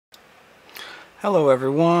Hello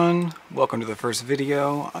everyone, welcome to the first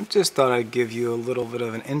video. I just thought I'd give you a little bit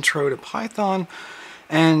of an intro to Python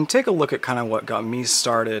and take a look at kind of what got me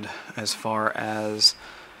started as far as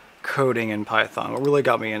coding in Python, what really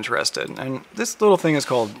got me interested. And this little thing is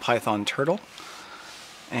called Python Turtle,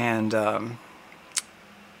 and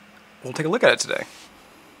we'll take a look at it today.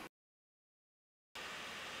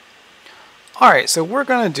 Alright, so we're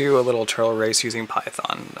going to do a little turtle race using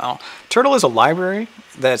Python. Now, Turtle is a library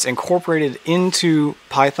that's incorporated into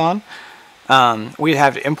Python. We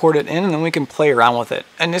have to import it in, and then we can play around with it.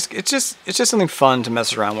 And it's just something fun to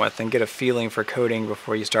mess around with and get a feeling for coding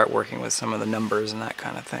before you start working with some of the numbers and that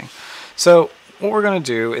kind of thing. So what we're going to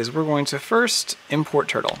do is we're going to first import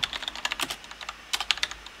Turtle.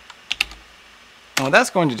 And what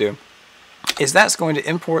that's going to do is that's going to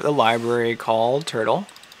import the library called Turtle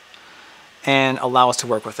and allow us to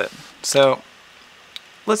work with it. So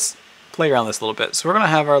let's play around this a little bit. So we're going to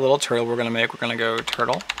have our little turtle we're going to make. We're going to go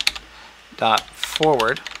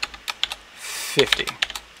turtle.forward 50.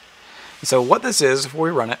 So what this is, before we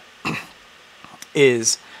run it,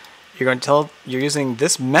 is you're going to tell, you're using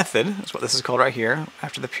this method, is what this is called right here,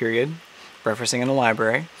 after the period, referencing in the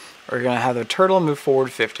library. We're going to have the turtle move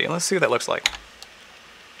forward 50. And let's see what that looks like.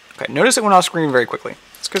 Okay, notice it went off screen very quickly.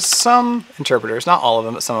 It's because some interpreters, not all of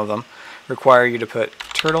them, but some of them, require you to put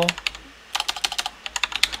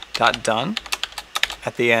turtle.done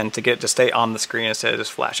at the end to get it to stay on the screen instead of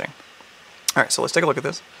just flashing. Alright, so let's take a look at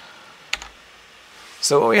this.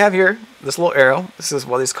 So what we have here, this little arrow, this is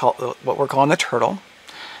what we're calling the turtle,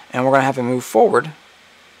 and we're going to have to move forward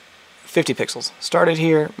 50 pixels. Started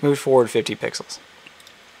here, moved forward 50 pixels.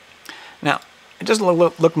 Now, it doesn't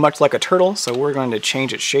look much like a turtle, so we're going to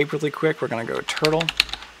change its shape really quick. We're going to go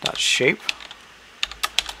turtle.shape.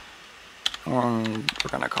 We're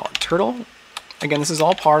going to call it turtle. Again, this is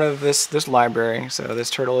all part of this library, so this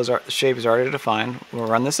turtle shape is already defined. We'll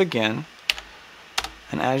run this again,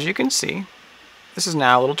 and as you can see, this is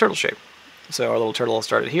now a little turtle shape. So our little turtle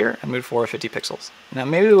started here and moved forward 50 pixels. Now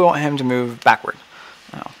maybe we want him to move backward.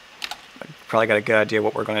 Now, I probably got a good idea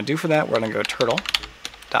what we're going to do for that. We're going to go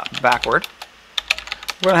turtle.backward.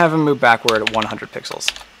 We're going to have him move backward 100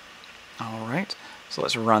 pixels. All right, so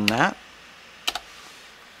let's run that.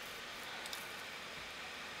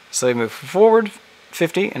 So we move forward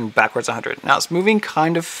 50 and backwards 100. Now it's moving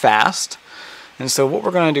kind of fast, and so what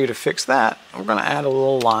we're going to do to fix that, we're going to add a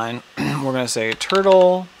little line. We're going to say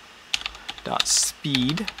turtle.speed,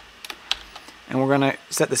 and we're going to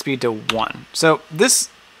set the speed to 1. So this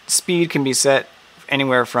speed can be set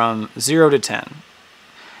anywhere from 0 to 10.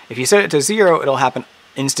 If you set it to 0, it'll happen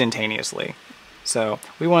instantaneously. So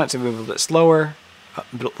we want it to move a little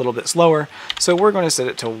bit slower, so we're going to set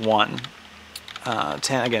it to 1.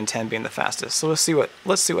 10 again, 10 being the fastest. So let's see what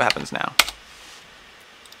happens now.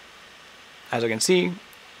 As you can see,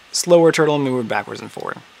 slower turtle moving backwards and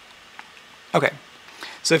forward. Okay,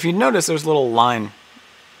 so if you notice, there's a little line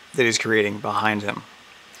that he's creating behind him.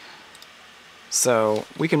 So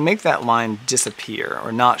we can make that line disappear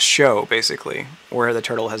or not show, basically, where the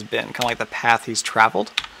turtle has been, kind of like the path he's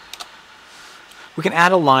traveled. We can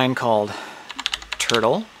add a line called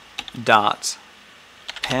turtle dot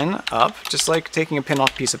pen up, just like taking a pen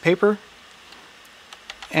off a piece of paper,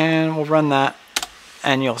 and we'll run that,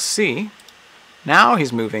 and you'll see now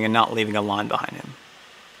he's moving and not leaving a line behind him.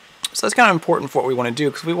 So that's kind of important for what we want to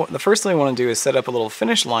do, because the first thing we want to do is set up a little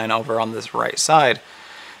finish line over on this right side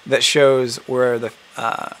that shows where the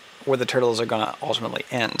turtles are going to ultimately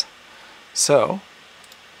end. So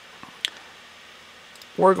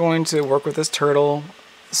we're going to work with this turtle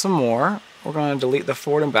some more. We're going to delete the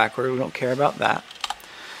forward and backward. We don't care about that.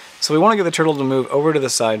 So we want to get the turtle to move over to the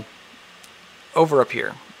side, over up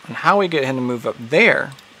here. And how we get him to move up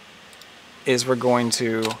there is we're going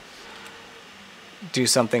to do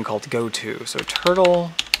something called goTo. So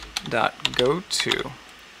turtle.goTo.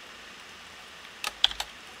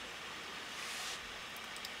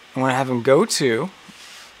 I'm going to have him go to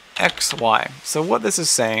X, Y. So what this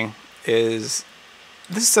is saying is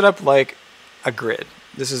this is set up like a grid.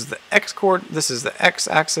 This is the X coordinate, this is the X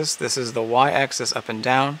axis, this is the Y axis up and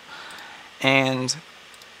down. And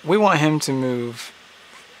we want him to move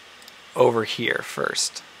over here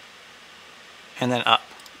first, and then up.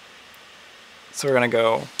 So we're going to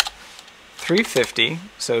go 350,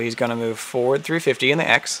 so he's going to move forward 350 in the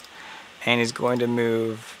X, and he's going to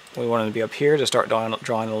move, we want him to be up here to start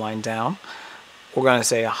drawing the line down. We're going to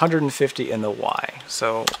say 150 in the Y,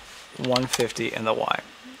 so 150 in the Y.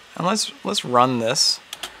 And let's run this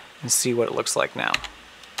and see what it looks like now.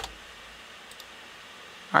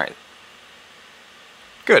 Alright.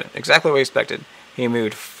 Good, exactly what we expected. He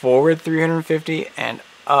moved forward 350 and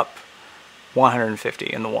up 150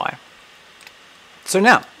 in the Y. So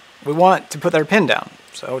now we want to put their pin down.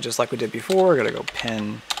 So just like we did before, we're gonna go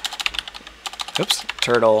pin,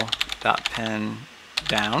 turtle dot pin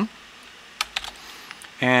down,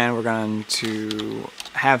 and we're going to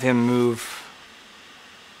have him move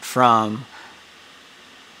from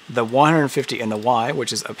the 150 in the Y,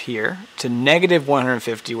 which is up here, to negative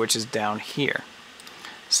 150, which is down here.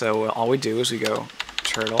 So all we do is we go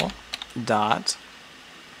turtle dot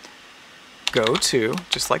go to,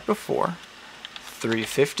 just like before,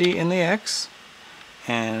 350 in the X,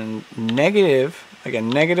 and negative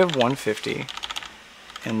 150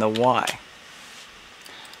 in the Y.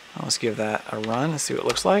 Now let's give that a run and see what it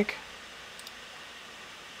looks like.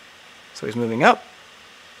 So he's moving up,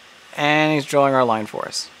 and he's drawing our line for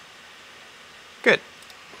us. Good.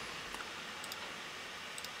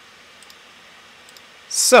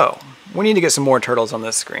 So we need to get some more turtles on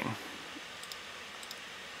this screen.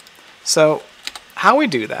 So how we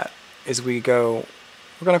do that is we're going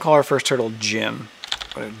to call our first turtle Jim.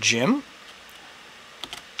 Jim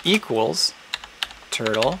equals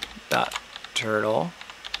turtle dot turtle,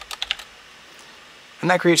 and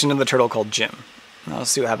that creates another turtle called Jim. Now let's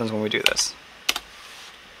see what happens when we do this.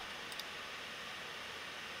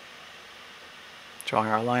 Drawing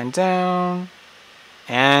our line down,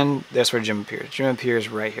 and that's where Jim appears. Jim appears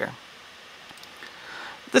right here.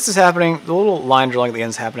 This is happening, the little line drawing at the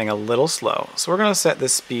end is happening a little slow, so we're going to set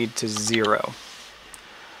this speed to 0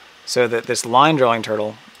 so that this line drawing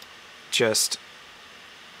turtle just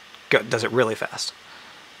does it really fast.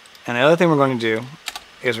 And the other thing we're going to do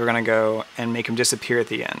is we're going to go and make him disappear at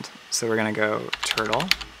the end. So we're going to go turtle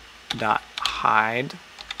dot hide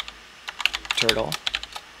turtle.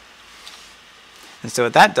 And so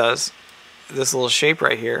what that does, this little shape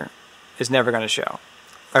right here is never going to show.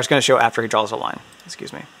 Or it's going to show after he draws a line.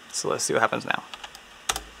 Excuse me. So let's see what happens now.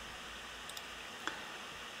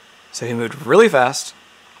 So he moved really fast,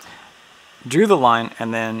 drew the line,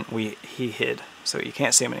 and then he hid. So you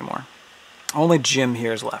can't see him anymore. Only Jim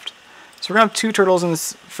here is left. So we're going to have two turtles in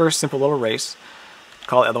this first simple little race.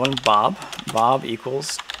 Call the other one Bob. Bob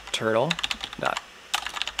equals turtle dot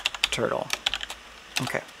turtle.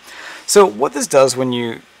 Okay. So what this does when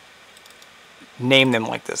you name them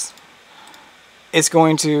like this, it's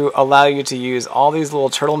going to allow you to use all these little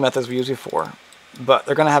turtle methods we used before, but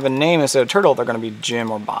they're going to have a name instead of turtle. They're going to be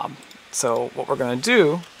Jim or Bob. So what we're going to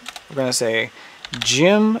do, we're going to say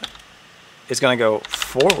Jim is going to go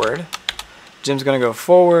forward. Jim's going to go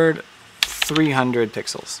forward 300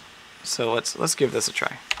 pixels. So let's give this a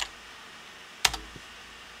try.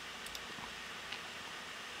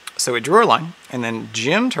 So we drew our line, and then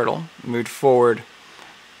Jim Turtle moved forward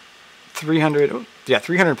 300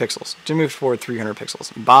 pixels. Jim moved forward 300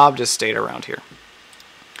 pixels. Bob just stayed around here.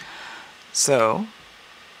 So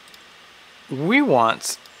we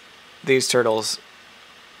want these turtles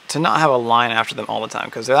to not have a line after them all the time,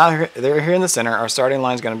 because they're here in the center. Our starting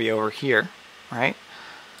line is going to be over here, right?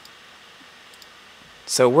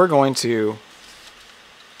 So we're going to,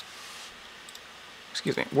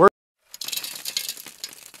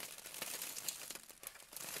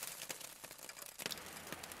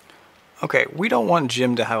 okay, we don't want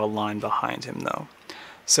Jim to have a line behind him though.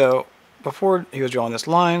 So before he was drawing this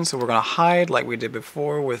line, so we're going to hide like we did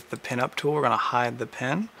before with the pin up tool. We're going to hide the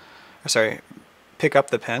pin, or sorry, pick up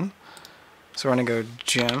the pin. So we're going to go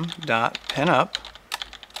Jim dot pin up,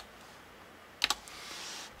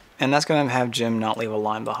 and that's going to have Jim not leave a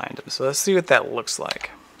line behind him. So let's see what that looks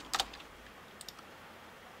like.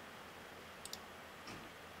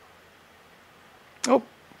 Oh,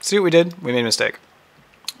 see what we did? We made a mistake.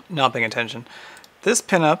 Not paying attention. This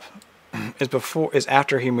pinup is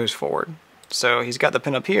after he moves forward. So he's got the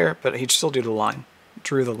pinup here, but he'd still drew the line.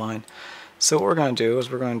 So what we're going to do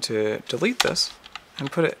is we're going to delete this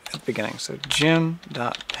and put it at the beginning. So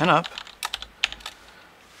Jim.pinup,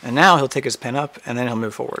 and now he'll take his pin up and then he'll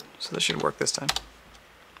move forward. So this should work this time.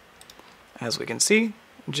 As we can see,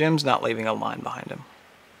 Jim's not leaving a line behind him.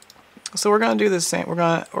 So we're going to do the same. We're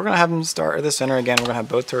going to have him start at the center again. We're going to have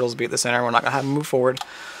both turtles be at the center. We're not going to have them move forward.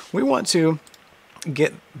 We want to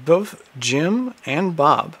get both Jim and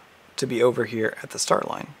Bob to be over here at the start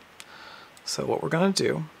line. So what we're going to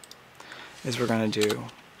do is we're going to do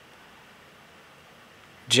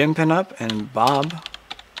Jim pin up and Bob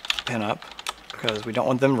pin up, because we don't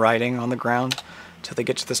want them riding on the ground till they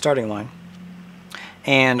get to the starting line.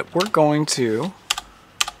 And we're going to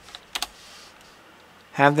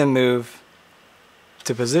have them move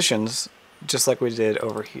to positions just like we did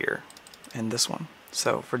over here in this one.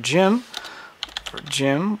 So for Jim, we're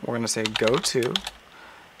going to say go to.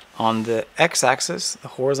 On the x-axis, the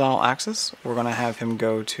horizontal axis, we're going to have him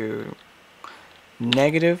go to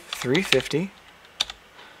negative 350,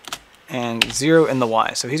 and 0 in the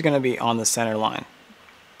y. So he's going to be on the center line.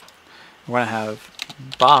 We're going to have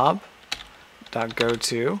Bob.goTo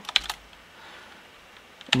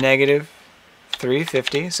negative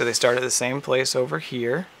 350. So they start at the same place over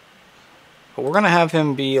here. But we're going to have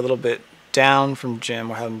him be a little bit down from Jim.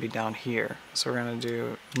 We'll have him be down here. So we're going to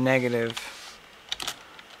do negative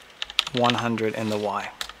 100 in the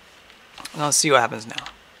y. And let's see what happens now.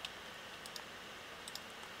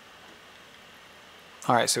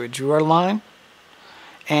 Alright, so we drew our line,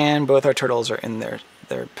 and both our turtles are in their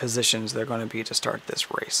positions they're going to be to start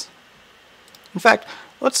this race. In fact,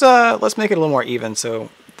 let's make it a little more even so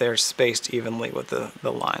they're spaced evenly with the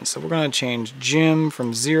lines. So we're going to change Jim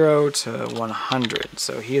from 0 to 100.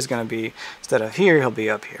 So he's going to be, instead of here, he'll be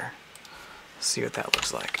up here. Let's see what that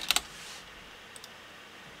looks like.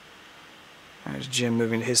 There's Jim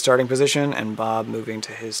moving to his starting position, and Bob moving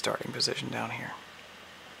to his starting position down here.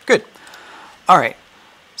 Good. Alright.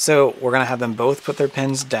 So we're going to have them both put their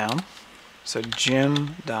pens down. So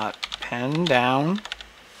Jim.pen down.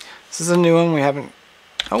 This is a new one we haven't...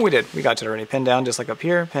 Oh, we did. We got to it already. Pen down, just like up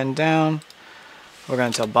here. Pen down. We're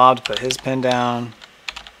going to tell Bob to put his pen down.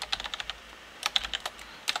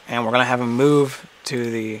 And we're going to have him move to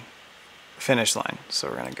the finish line. So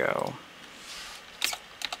we're going to go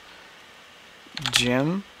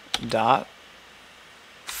Jim.forward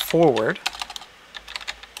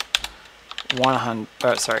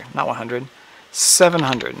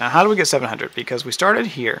 700. Now how do we get 700? Because we started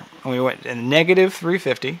here and we went in negative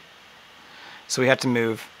 350. So we have to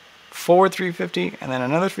move forward 350 and then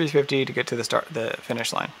another 350 to get to the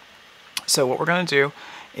finish line. So what we're going to do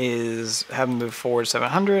is have him move forward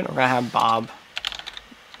 700. We're going to have Bob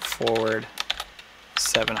forward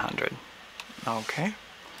 700. Okay.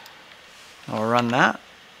 I'll run that.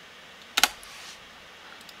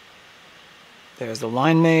 There's the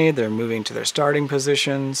line made. They're moving to their starting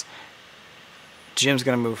positions. Jim's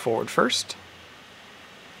going to move forward first.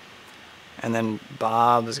 And then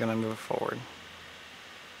Bob is going to move forward.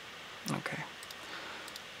 Okay.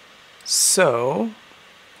 So,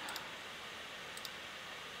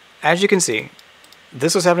 as you can see,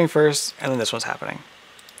 this was happening first, and then this one's happening.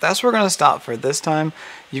 That's where we're going to stop for this time.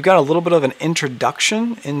 You've got a little bit of an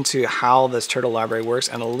introduction into how this turtle library works,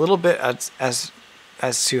 and a little bit as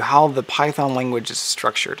to how the Python language is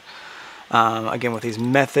structured. Again, with these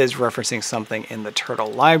methods referencing something in the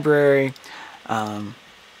turtle library, and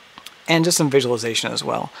just some visualization as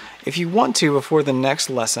well. If you want to, before the next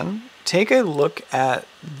lesson, take a look at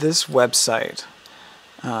this website,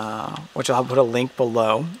 which I'll put a link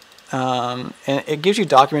below. And it gives you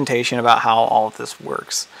documentation about how all of this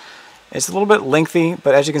works. It's a little bit lengthy,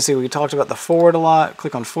 but as you can see, we talked about the forward a lot.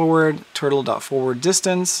 Click on forward, turtle.forward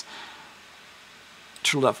distance.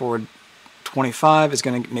 Turtle.forward 25 is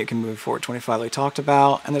going to make him move forward 25 like we talked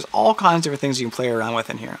about. And there's all kinds of different things you can play around with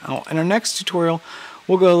in here. In our next tutorial,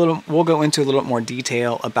 we'll go into a little bit more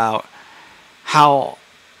detail about how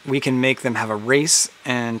we can make them have a race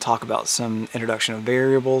and talk about some introduction of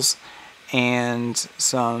variables and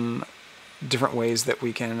some different ways that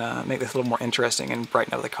we can make this a little more interesting and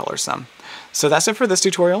brighten up the color some. So that's it for this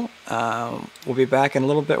tutorial. We'll be back in a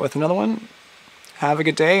little bit with another one. Have a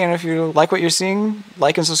good day, and if you like what you're seeing,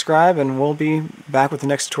 like and subscribe, and we'll be back with the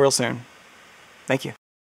next tutorial soon. Thank you.